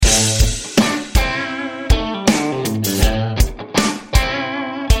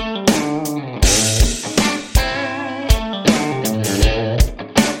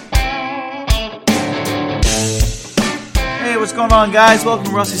on, guys? Welcome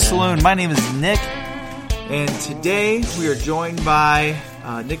to Rusty Saloon. My name is Nick, and today we are joined by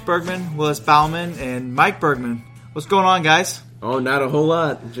Nick Bergman, Willis Bauman, and Mike Bergman. What's going on, guys? Oh, not a whole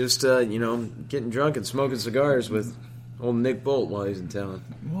lot. Just, getting drunk and smoking cigars with old Nick Bolt while he's in town.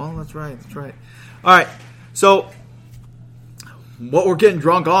 Well, that's right. All right, so what we're getting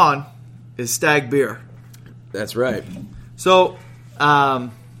drunk on is Stag beer. That's right. So,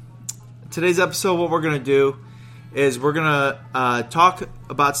 today's episode, what we're going to do is we're going to talk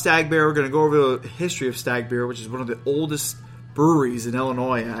about Stag beer. We're going to go over the history of Stag beer, which is one of the oldest breweries in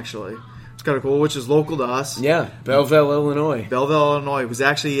Illinois, actually. It's kind of cool, which is local to us. Yeah, Belleville, Illinois. Belleville, Illinois. It was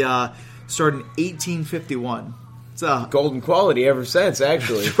actually started in 1851. It's golden quality ever since,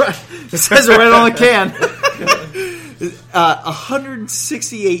 actually. Right. It says it right on the can.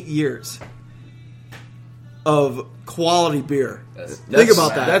 168 years of quality beer. Think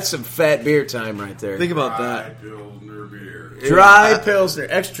about that. That's some fat beer time right there. Think about that. Pilsner beer. Dry Pilsner,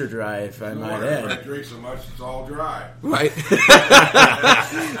 extra dry, if I might I add. drink so much it's all dry. Right.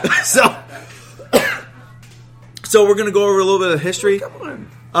 So we're going to go over a little bit of history. Come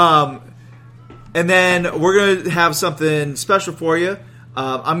on. And then we're going to have something special for you.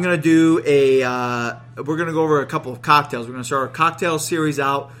 I'm going to do we're going to go over a couple of cocktails. We're going to start our cocktail series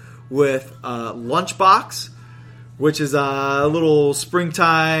out with Lunchbox, which is a little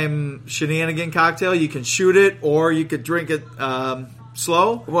springtime shenanigan cocktail. You can shoot it or you could drink it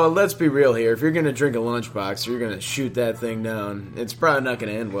slow. Well, let's be real here. If you're going to drink a Lunchbox, you're going to shoot that thing down. It's probably not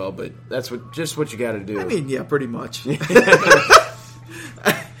going to end well, but that's just what you got to do. I mean, yeah, pretty much.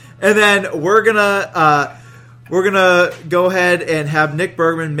 And then we're gonna go ahead and have Nick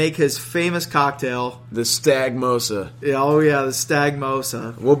Bergman make his famous cocktail, the Stagmosa. Yeah, oh yeah, the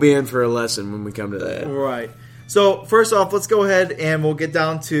Stagmosa. We'll be in for a lesson when we come to that. Right. So first off, let's go ahead and we'll get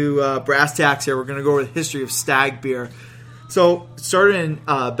down to brass tacks here. We're going to go over the history of Stag beer. So it started in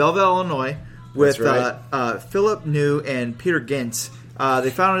Belleville, Illinois, with Philip New and Peter Gintz. They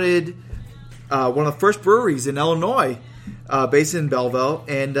founded one of the first breweries in Illinois, based in Belleville,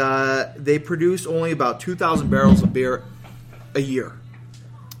 and they produced only about 2,000 barrels of beer a year.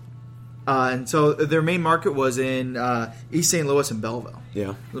 And so their main market was in East St. Louis and Belleville.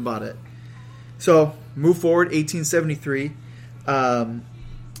 Yeah. That's about it. So, move forward, 1873.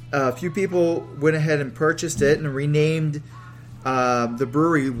 A few people went ahead and purchased it and renamed the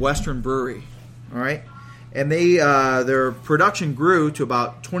brewery Western Brewery. All right? And they their production grew to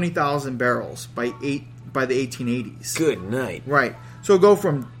about 20,000 barrels by the 1880s. Good night. Right. So go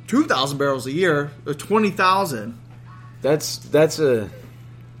from 2,000 barrels a year to 20,000. That's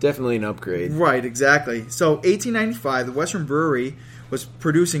definitely an upgrade. Right, exactly. So 1895, the Western Brewery was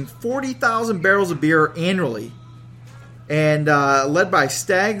producing 40,000 barrels of beer annually, and led by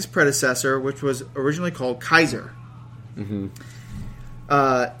Stag's predecessor, which was originally called Kaiser. Mm-hmm.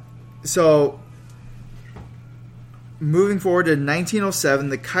 So moving forward to 1907,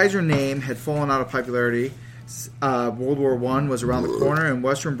 the Kaiser name had fallen out of popularity. World War I was around the corner, and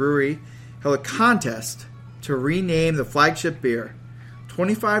Western Brewery held a contest to rename the flagship beer.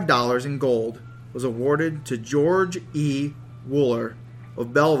 $25 in gold was awarded to George E. Wooler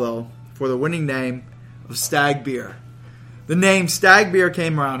of Belleville for the winning name of Stag beer. The name Stag beer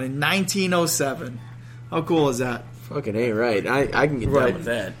came around in 1907. How cool is that? Fucking A, right. I can get down with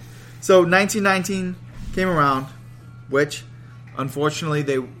that. So 1919 came around, which unfortunately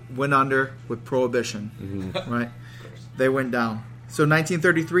they went under with Prohibition. Mm-hmm. Right? They went down. So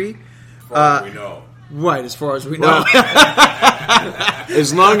 1933. As far as we know. Right, as far as we know.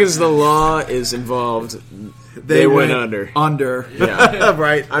 As long as the law is involved, they went under. Yeah.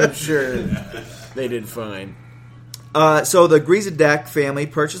 Right. I'm sure they did fine. So the Griesedek family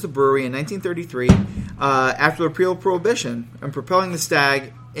purchased the brewery in 1933 after the repeal of Prohibition and propelling the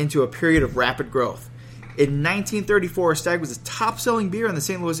Stag into a period of rapid growth. In 1934, Stag was the top-selling beer in the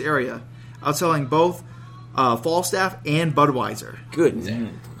St. Louis area, outselling both Falstaff and Budweiser. Good.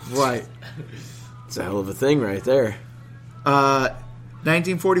 Right. It's a hell of a thing right there.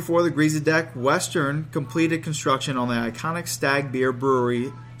 1944, the Griesedek Western completed construction on the iconic Stag Beer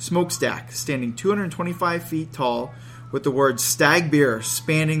Brewery smokestack, standing 225 feet tall, with the word Stag Beer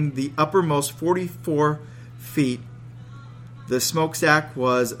spanning the uppermost 44 feet. The smokestack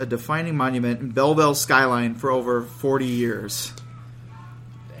was a defining monument in Belleville's skyline for over 40 years.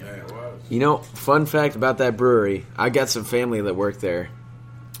 Yeah, it was. You know, fun fact about that brewery, I got some family that worked there.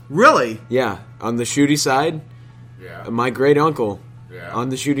 Really? Yeah, on the Shooty side, my great uncle on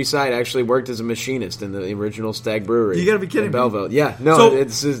the Shooty side actually worked as a machinist in the original Stag Brewery. You gotta be kidding in me. Belleville. Yeah, no,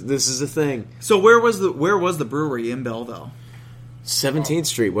 this is a thing. So where was the brewery in Belleville? 17th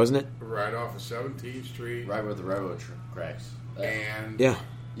Street, wasn't it? Right off of 17th Street. Right where the railroad tracks. And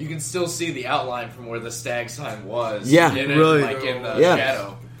you can still see the outline from where the Stag sign was. Yeah, really, like in the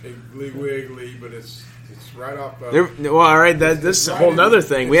shadow. Piggly Wiggly, but it's right off the... Well, all right, this is a whole other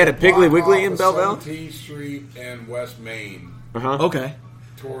thing. We had a Piggly Wiggly in Belleville? 17th Street and West Main. Okay.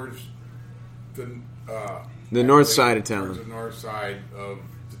 Towards the north side of town. Towards the north side of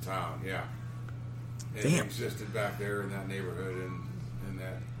the town, yeah. And it existed back there in that neighborhood in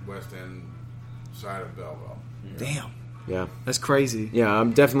that West End side of Belleville. Damn. Yeah. That's crazy. Yeah,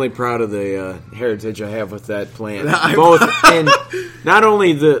 I'm definitely proud of the heritage I have with that plant. Both in not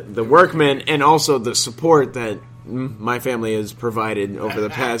only the workmen and also the support that my family has provided over the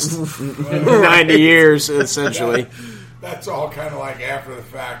past 90 years, essentially. That's all kind of like after the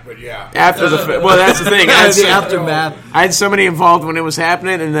fact, but yeah. After the well, that's the thing. That's the aftermath. I had somebody involved when it was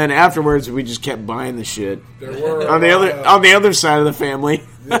happening, and then afterwards we just kept buying the shit. There were on the other side of the family.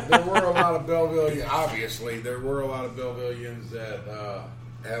 There were a lot of Bellevillians. Obviously, there were a lot of Bellevillians that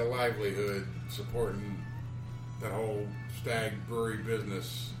had a livelihood supporting that whole Stag brewery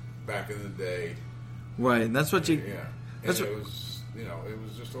business back in the day. Right, and that's what you. Yeah, and it was it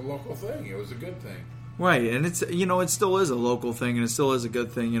was just a local thing. It was a good thing. Right, and it's it still is a local thing, and it still is a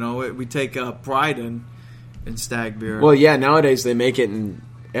good thing. We take pride in Stag beer. Well, yeah, nowadays they make it in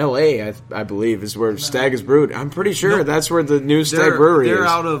L.A. I believe is where Stag is brewed. I'm pretty sure that's where the new Stag brewery is.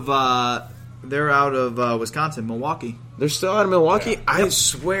 They're out of Wisconsin, Milwaukee. They're still out of Milwaukee. Yeah. I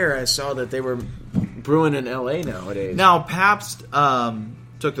swear I saw that they were brewing in L.A. nowadays. Now Pabst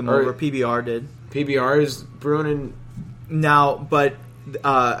took them over. PBR did. PBR is brewing in now, but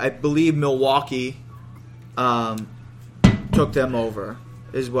I believe Milwaukee took them over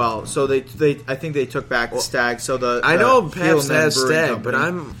as well. So I think they took back the Stag. So I know Pabst has Stag, company.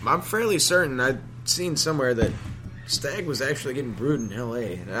 but I'm fairly certain I've seen somewhere that Stag was actually getting brewed in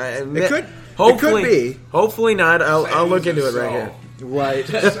L.A. It could be. Hopefully not. I'll look into it right here. Right.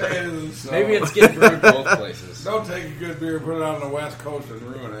 Maybe it's getting brewed both places. Don't take a good beer, put it on the West Coast, and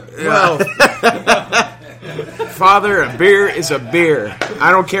ruin it. Well, Father, a beer is a beer. I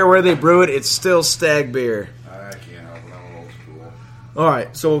don't care where they brew it; it's still Stag beer. I can't help it. I'm old school. All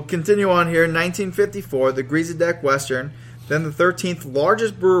right, so we'll continue on here. 1954, the Greasy Deck Western, then the 13th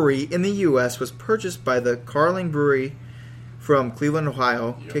largest brewery in the U.S., was purchased by the Carling Brewery from Cleveland,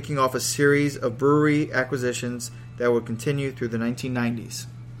 Ohio, kicking off a series of brewery acquisitions that would continue through the 1990s.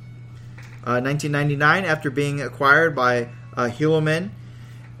 1999, after being acquired by Hilleman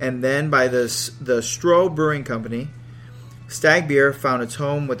and then by the Stroh Brewing Company, Stag Beer found its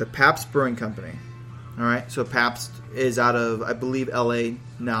home with the Pabst Brewing Company. All right, so Pabst is out of, I believe, L.A.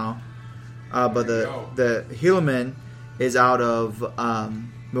 now, but the Hilleman is out of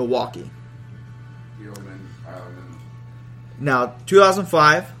Milwaukee. Hilleman, Island. Now,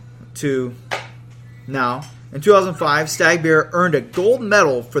 2005 to now. In 2005, Stag Beer earned a gold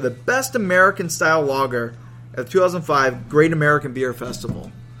medal for the best American-style lager at the 2005 Great American Beer Festival.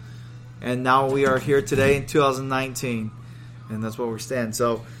 And now we are here today in 2019, and that's where we stand.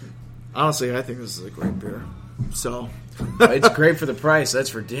 So, honestly, I think this is a great beer. So, it's great for the price. That's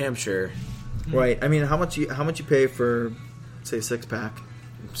for damn sure. Right. I mean, how much you pay for, say, a 6-pack?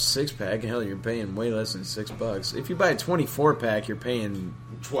 6-pack? Hell, you're paying way less than $6. If you buy a 24-pack, you're paying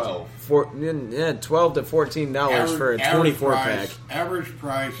 $12 to $14 for a 24-pack. Average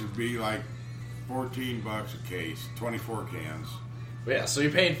price would be like $14 a case, 24 cans. Yeah, so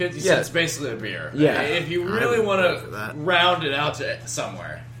you're paying 50 cents basically a beer. Yeah. If you really want to round it out to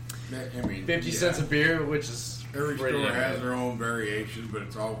somewhere. I mean, 50 cents a beer, which is every store has their own variation, but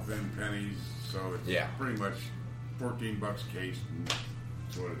it's all within pennies, so it's pretty much $14 a case.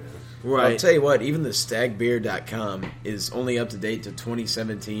 That's what it is. Right. I'll tell you what, even the stagbeer.com is only up to date to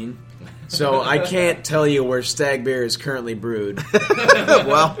 2017. So I can't tell you where Stag Beer is currently brewed.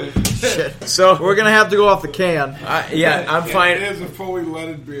 Well, shit. So we're going to have to go off the can. I'm fine. It is a fully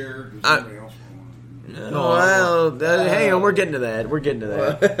leaded beer. Hang on, we're getting to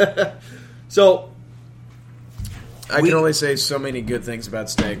that. So I can only say so many good things about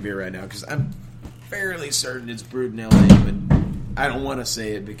Stag Beer right now because I'm fairly certain it's brewed in LA, but I don't want to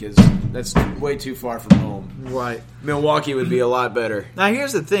say it because that's way too far from home. Right. Milwaukee would be a lot better. Now,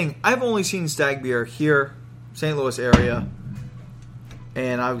 here's the thing. I've only seen Stag Beer here, St. Louis area,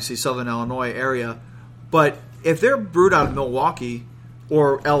 and obviously Southern Illinois area. But if they're brewed out of Milwaukee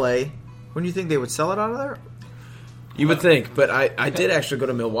or L.A., wouldn't you think they would sell it out of there? You would think, but I did actually go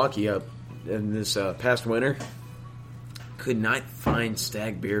to Milwaukee up in this past winter. Could not find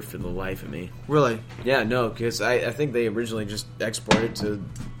Stag Beer for the life of me. Really? Yeah, no, because I think they originally just exported to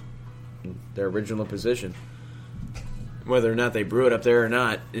their original position. Whether or not they brew it up there or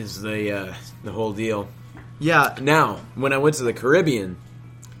not is the whole deal. Yeah. Now, when I went to the Caribbean,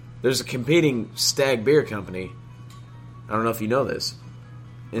 there's a competing Stag beer company. I don't know if you know this.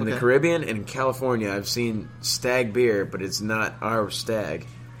 In the Caribbean and in California, I've seen Stag beer, but it's not our Stag.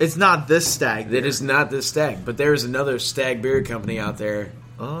 It's not this Stag beer. It is not this Stag, but there's another Stag beer company out there.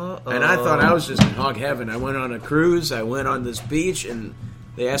 And I thought I was just in hog heaven. I went on a cruise, I went on this beach, and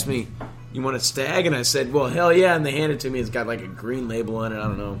they asked me, "You want a Stag?" And I said, "Well, hell yeah." And they handed it to me. It's got like a green label on it. I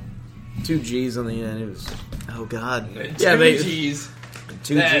don't know. 2 G's on the end. It was... Oh, God. Yeah, 2 G's.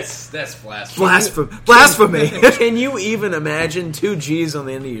 2 That's blasphemy. Blasphemy. Can you even imagine 2 G's on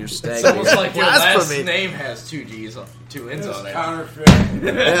the end of your Stag? It's almost like your last Blasphemy. name has 2 G's, 2 N's on it.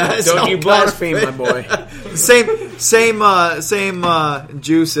 Counterfeit. Don't you blaspheme, my boy. Same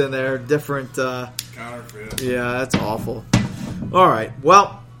juice in there, different. Counterfeit. Yeah, that's awful. All right,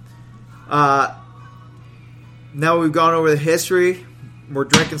 well, now we've gone over the history. We're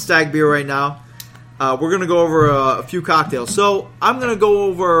drinking Stag beer right now. We're going to go over a few cocktails. So I'm going to go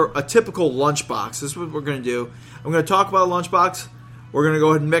over a typical lunchbox. This is what we're going to do. I'm going to talk about a lunchbox. We're going to go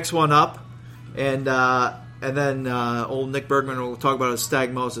ahead and mix one up, and then old Nick Bergman will talk about a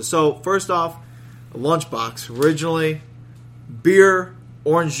Stagmosa. So first off, a lunchbox. Originally, beer,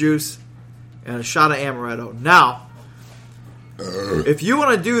 orange juice, and a shot of amaretto. Now, if you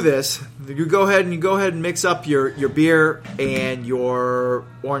want to do this, you go ahead and mix up your beer and your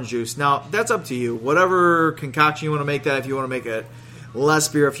orange juice. Now, that's up to you. Whatever concoction you want to make that. If you want to make it less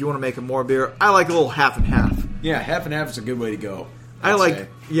beer, if you want to make it more beer, I like a little half and half. Yeah, half and half is a good way to go. I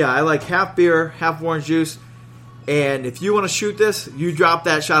like half beer, half orange juice. And if you want to shoot this, you drop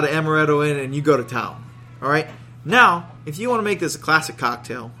that shot of amaretto in and you go to town. All right. Now, if you want to make this a classic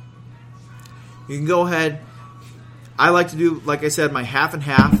cocktail, you can go ahead. I like to do, like I said, my half and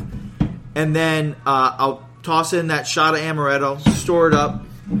half, and then I'll toss in that shot of amaretto, store it up,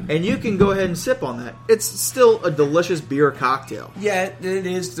 and you can go ahead and sip on that. It's still a delicious beer cocktail. Yeah, it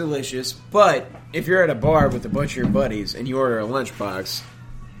is delicious, but if you're at a bar with a bunch of your buddies and you order a lunchbox,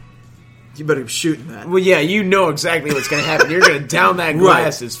 You better be shooting that. well, yeah, you know exactly what's going to happen. You're going to down that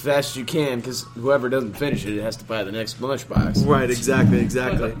glass as fast as you can, because whoever doesn't finish it has to buy the next lunchbox. Right,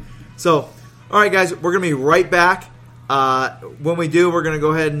 exactly. So, all right, guys, we're going to be right back. When we do, we're going to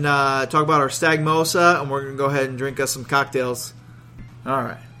go ahead and talk about our Stagmosa, and we're going to go ahead and drink us some cocktails. All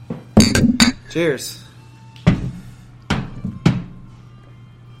right. Cheers.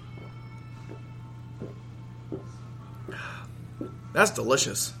 That's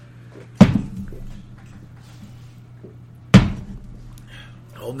delicious.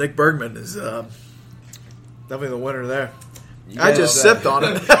 Old Nick Bergman is definitely the winner there. I just sipped on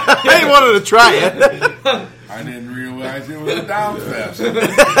it. I wanted to try it. I didn't realize it was a downfest.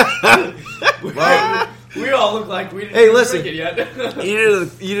 We all look like we didn't listen. drink it yet. You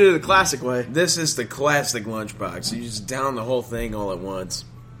did it the classic way. This is the classic lunchbox. You just down the whole thing all at once.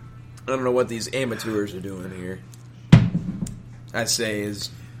 I don't know what these amateurs are doing here. I say This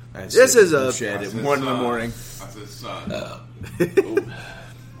is a shed at 1 in the morning. I said, son.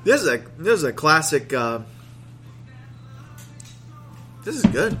 This is a classic. This is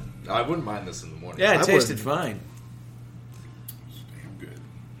good. I wouldn't mind this in the morning. Yeah, it I tasted wouldn't. fine. It's damn good.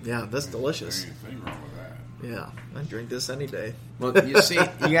 Yeah, that's delicious. There ain't a thing wrong with that. Yeah, I drink this any day. Well, you see,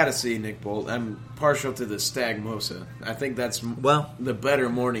 you got to see, Nick Bolt. I'm partial to the Stagmosa. I think that's the better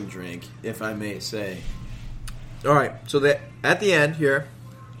morning drink, if I may say. All right, so at the end here,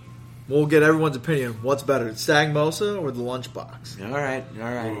 we'll get everyone's opinion. What's better, the Stagmosa or the Lunchbox? All right.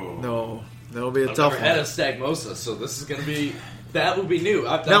 Whoa. No, that'll be a I've tough never one. had a Stagmosa, so this is going to be... That would be new.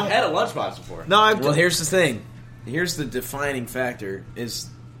 I've No. had a lunchbox before. No, Well, here's the thing. Here's the defining factor is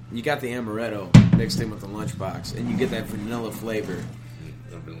you got the amaretto mixed in with the lunchbox, and you get that vanilla flavor.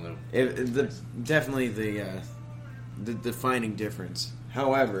 Definitely the defining difference.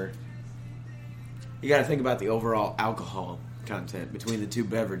 However, you got to think about the overall alcohol content between the two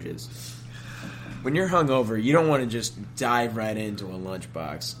beverages. When you're hungover, you don't want to just dive right into a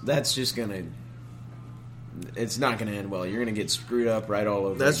lunchbox. That's just gonna. It's not going to end well. You're going to get screwed up right all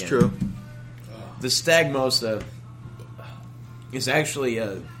over That's again. true. The Stagmosa is actually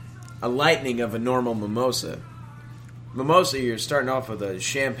a lightening of a normal mimosa. Mimosa, you're starting off with a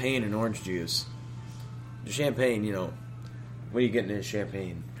champagne and orange juice. The champagne, what are you getting in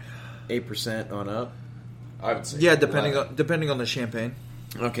champagne? 8% on up? I would say. Yeah, depending on the champagne.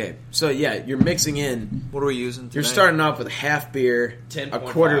 Okay, so yeah, you're mixing in. What are we using today? You're starting off with a half beer, 10.5. a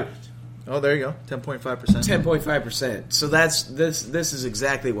quarter. Oh, there you go. 10.5%. 10.5%. So that's this is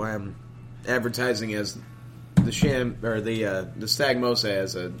exactly why I'm advertising as the Stagmosa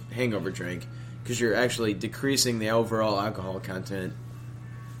as a hangover drink, because you're actually decreasing the overall alcohol content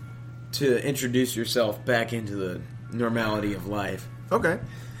to introduce yourself back into the normality of life. Okay.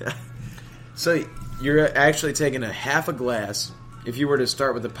 So you're actually taking a half a glass. If you were to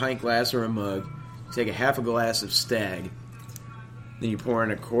start with a pint glass or a mug, you take a half a glass of Stag. Then you pour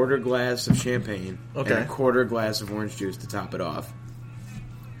in a quarter glass of champagne and a quarter glass of orange juice to top it off.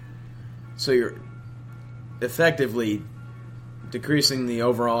 So you're effectively decreasing the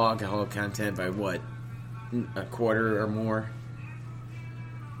overall alcohol content by what? A quarter or more?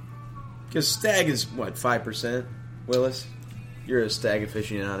 Because Stag is, what, 5%, Willis? You're a Stag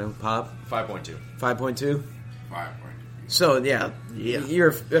aficionado, Pop? 5.2. 5.2? 5.2. So, yeah.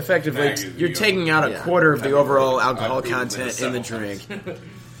 You're effectively, you're taking out a quarter of the overall alcohol content in the drink.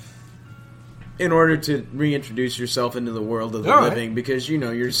 In order to reintroduce yourself into the world of the living, because,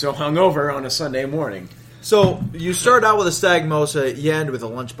 you're so hungover on a Sunday morning. So, you start out with a Stagmosa, you end with a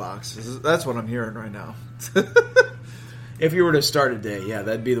Lunchbox. That's what I'm hearing right now. If you were to start a day,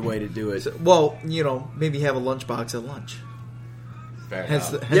 that'd be the way to do it. Well, maybe have a Lunchbox at lunch. Hence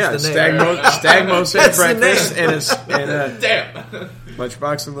the name. Stagmosa at breakfast and a damn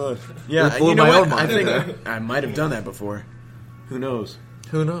Lunchbox in the... Yeah, you know what? I think I might have done that before. Who knows?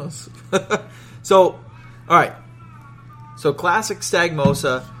 So, all right. So, classic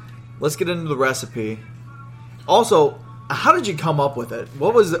Stagmosa. Let's get into the recipe. Also, how did you come up with it?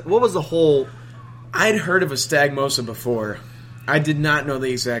 What was the whole... I'd heard of a Stagmosa before. I did not know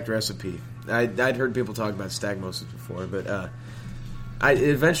the exact recipe. I'd heard people talk about Stagmosas before, but it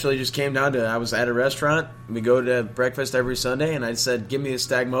eventually just came down to I was at a restaurant. We go to breakfast every Sunday, and I said, "Give me a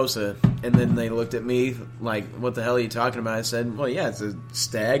Stagmosa." And then they looked at me like, "What the hell are you talking about?" I said, "Well, yeah, it's a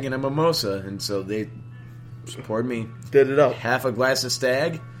Stag and a mimosa." And so they poured me did it up. Half a glass of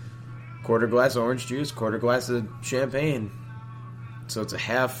Stag, quarter glass of orange juice, quarter glass of champagne. So it's a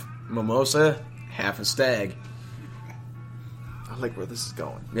half mimosa, half a Stag. I like where this is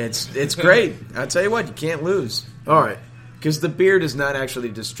going. It's great. I'll tell you what, you can't lose. All right. Because the beer does not actually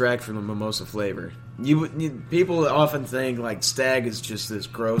distract from the mimosa flavor. People often think like Stag is just this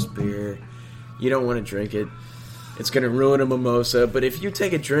gross beer. You don't want to drink it. It's going to ruin a mimosa. But if you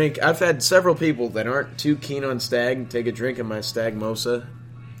take a drink, I've had several people that aren't too keen on Stag take a drink of my Stagmosa.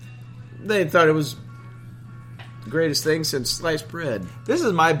 They thought it was the greatest thing since sliced bread. This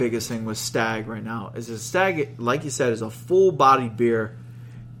is my biggest thing with Stag right now. Is a Stag, like you said, is a full-bodied beer.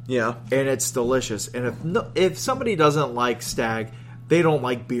 Yeah, and it's delicious. And if somebody doesn't like Stag, they don't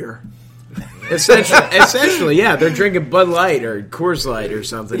like beer. Essentially, yeah, they're drinking Bud Light or Coors Light or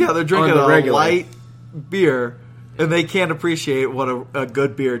something. Yeah, they're drinking a light beer, and they can't appreciate what a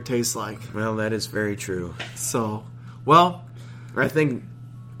good beer tastes like. Well, that is very true. So, well, I think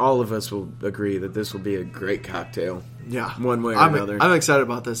all of us will agree that this will be a great cocktail. Yeah, one way or another. I'm excited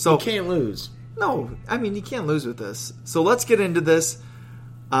about this. So you can't lose. No, I mean you can't lose with this. So let's get into this.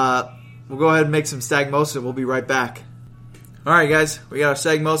 We'll go ahead and make some Stagmosa. We'll be right back. All right, guys. We got our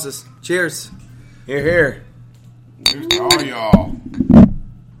Stagmosas. Cheers. Here, here. Cheers to all y'all.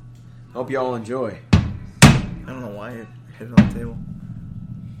 Hope y'all enjoy. I don't know why it hit it on the table.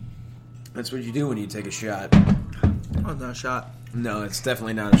 That's what you do when you take a shot. Oh, not a shot. No, it's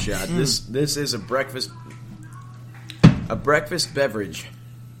definitely not a shot. This is a breakfast beverage.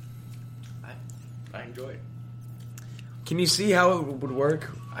 I enjoy it. Can you see how it would work?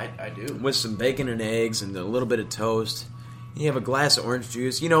 I do. With some bacon and eggs and a little bit of toast. You have a glass of orange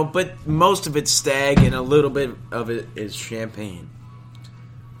juice, but most of it's Stag and a little bit of it is champagne.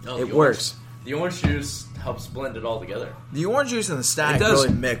 No, it works. The orange juice helps blend it all together. The orange juice and the Stag really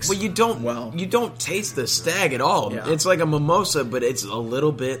mix. Well, you don't taste the Stag at all. Yeah. It's like a mimosa, but it's a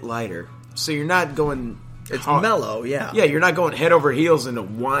little bit lighter. So you're not going... It's mellow, yeah. Yeah, you're not going head over heels into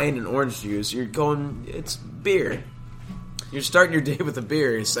wine and orange juice. You're going... It's beer. You're starting your day with a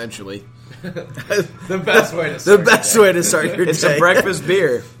beer, essentially. The best way to start your day. It's a breakfast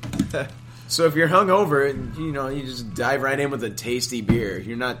beer. So if you're hungover, you just dive right in with a tasty beer.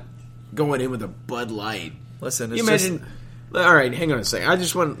 You're not going in with a Bud Light. Listen, all right, hang on a second. I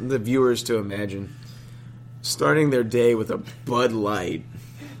just want the viewers to imagine starting their day with a Bud Light.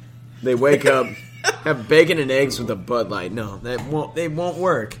 They wake up, have bacon and eggs with a Bud Light. No, it won't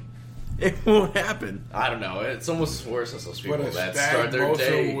work. It won't happen. I don't know. It's almost worse as those people that start their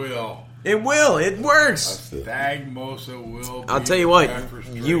day. It will. It works. A Stagmosa will. I'll tell you what.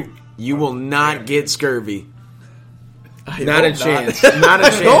 You will not get scurvy. Not a chance. Not a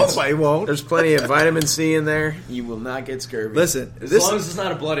chance. No, I won't. There's plenty of vitamin C in there. You will not get scurvy. Listen, as long as it's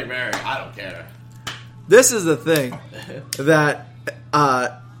not a Bloody Mary, I don't care. This is the thing that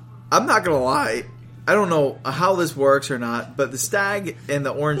I'm not gonna lie. I don't know how this works or not, but the Stag and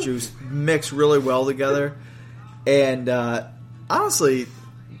the orange juice mix really well together. And honestly,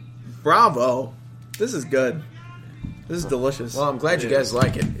 Bravo. This is good. This is delicious. Well, I'm glad you guys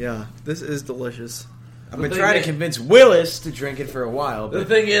like it. Yeah, this is delicious. I've been trying to convince Willis to drink it for a while. The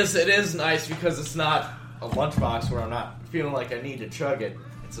thing is, it is nice because it's not a lunchbox where I'm not feeling like I need to chug it.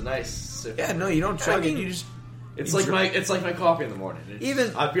 It's a nice sip. Yeah, no, you don't chug it. You just... It's like my coffee in the morning.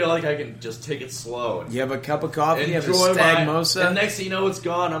 I feel like I can just take it slow. You have a cup of coffee, you have a Stagmosa. And next thing you know, it's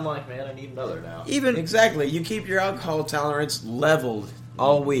gone. I'm like, man, I need another now. Exactly. You keep your alcohol tolerance leveled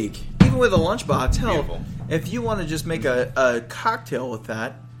all week. Even with a lunchbox, hell, if you want to just make a cocktail with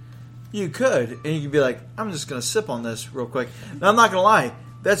that, you could. And you could be like, I'm just going to sip on this real quick. Now, I'm not going to lie.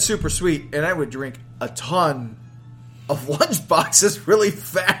 That's super sweet. And I would drink a ton of lunchboxes really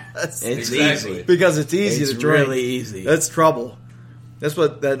fast. It's easy. Because it's easy to drink. It's really easy. That's trouble. That's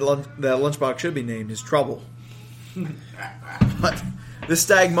what that lunchbox should be named, is trouble. But this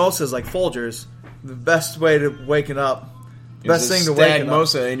Stagmosa is like Folgers. The best way to waking up. Best thing to waking up.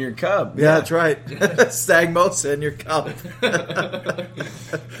 Stagmosa in your cup. Yeah, that's right. Stagmosa in your cup.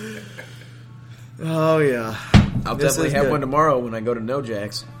 Oh, yeah. I'll definitely have one tomorrow when I go to No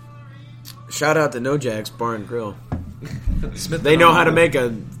Jack's. Shout out to No Jack's Bar and Grill. They know how to make a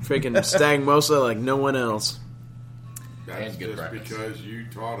freaking Stagmosa like no one else. That's just because you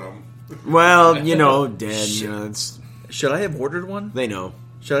taught them. Well, Dad, Should I have ordered one? They know.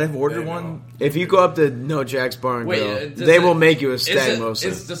 Should I have ordered one? If you go up to No Jack's Bar and Grill, they will make you a Stagmosa.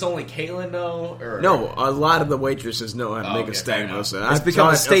 Is this only Caitlin know? Or? No, a lot of the waitresses know how to make a Stagmosa. I've become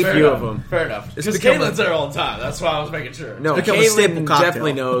a staple. Few of them. Fair enough. Because Caitlin's there all the time. That's why I was making sure. No, Caitlin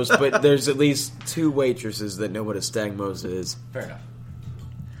definitely knows, but there's at least 2 waitresses that know what a Stagmosa is. Fair enough.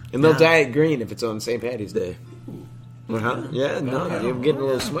 And they'll dye it green if it's on St. Patty's Day. Uh-huh. Yeah, no, you're getting a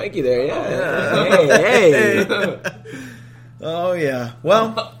little smoky there. Yeah. Hey. Oh, yeah.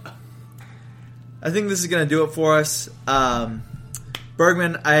 Well, I think this is going to do it for us.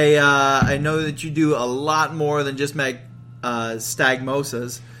 Bergman, I know that you do a lot more than just make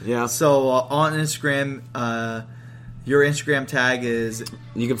Stagmosas. Yeah. So on Instagram, your Instagram tag is...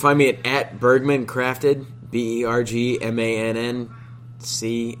 You can find me at Bergman Crafted,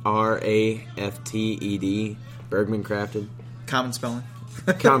 BergmanCrafted, Bergman Crafted. Common spelling.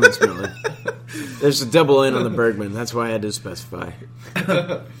 Common spelling. There's a double N on the Bergman. That's why I had to specify.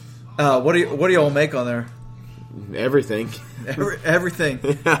 What do you all make on there? Everything. Everything.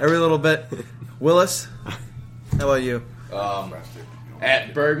 Every little bit. Willis, how about you?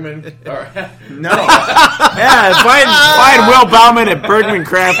 At Bergman. No. Yeah, find Will Bauman at Bergman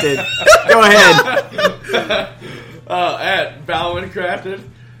Crafted. Go ahead. At Bauman Crafted.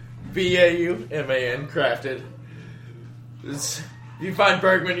 BAUMAN Crafted. If you find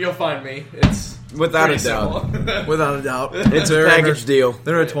Bergman, you'll find me. It's without a doubt. Without a doubt. It's a package deal.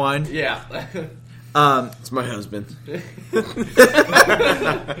 They're entwined. Yeah. It's my husband.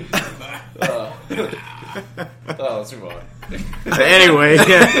 Let's move on. Anyway,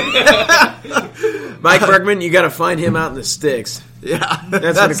 Mike Bergman, you got to find him out in the sticks. Yeah,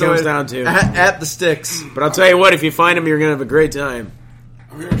 that's what it comes down to. At the sticks. But I'll tell you what, if you find him, you're going to have a great time.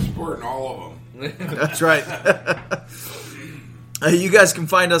 I'm here supporting all of them. That's right. You guys can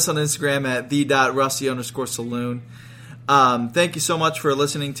find us on Instagram at the.rusty_saloon. Thank you so much for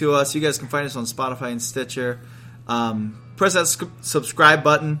listening to us. You guys can find us on Spotify and Stitcher. Press that subscribe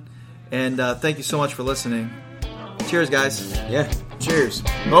button. And thank you so much for listening. Cheers, guys. Yeah, cheers.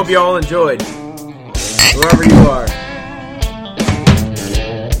 Hope you all enjoyed. Wherever you are.